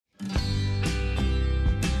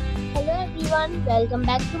everyone, welcome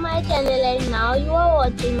back to my channel, and now you are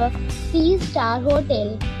watching a 3-star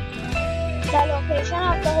hotel. The location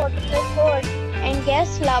of the hotel is good and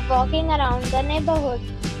guests love walking around the neighborhood.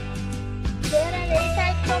 There are 8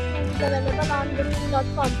 types of rooms available on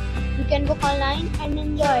booking.com. You can book online and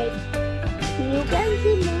enjoy it. You can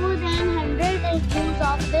see more than 100 reviews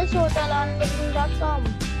of this hotel on booking.com.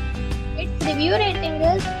 Its review rating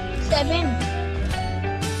is 7,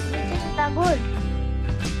 which is the good.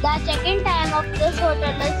 The check-in time of this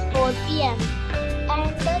hotel is 4 p.m. and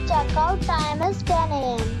the checkout time is 10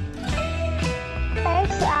 a.m.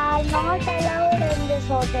 Pets are not allowed in this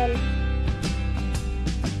hotel.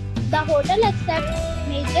 The hotel accepts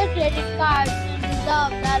major credit cards and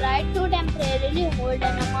reserves the right to temporarily hold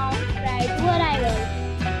an amount prior to arrival.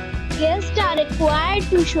 Guests are required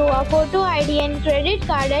to show a photo ID and credit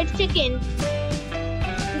card at check-in.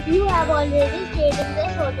 If you have already stayed in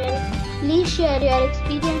this hotel, please share your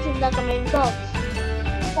experience in the comment box.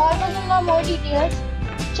 For booking or more details,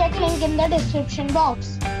 check link in the description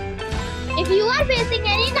box. If you are facing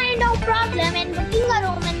any kind of problem in booking a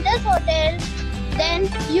room in this hotel, then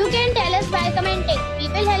you can tell us by commenting. We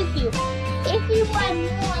will help you. If you are new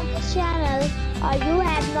on this channel or you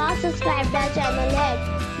have not subscribed our channel yet,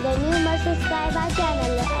 then you must subscribe our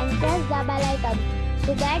channel and press the bell icon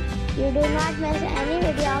so that you do not miss any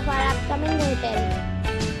video of our upcoming hotel.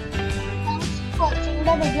 Watching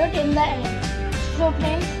the video till the end. So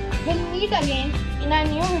friends, we'll meet again in a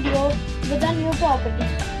new video with a new property.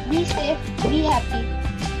 Be safe, be happy.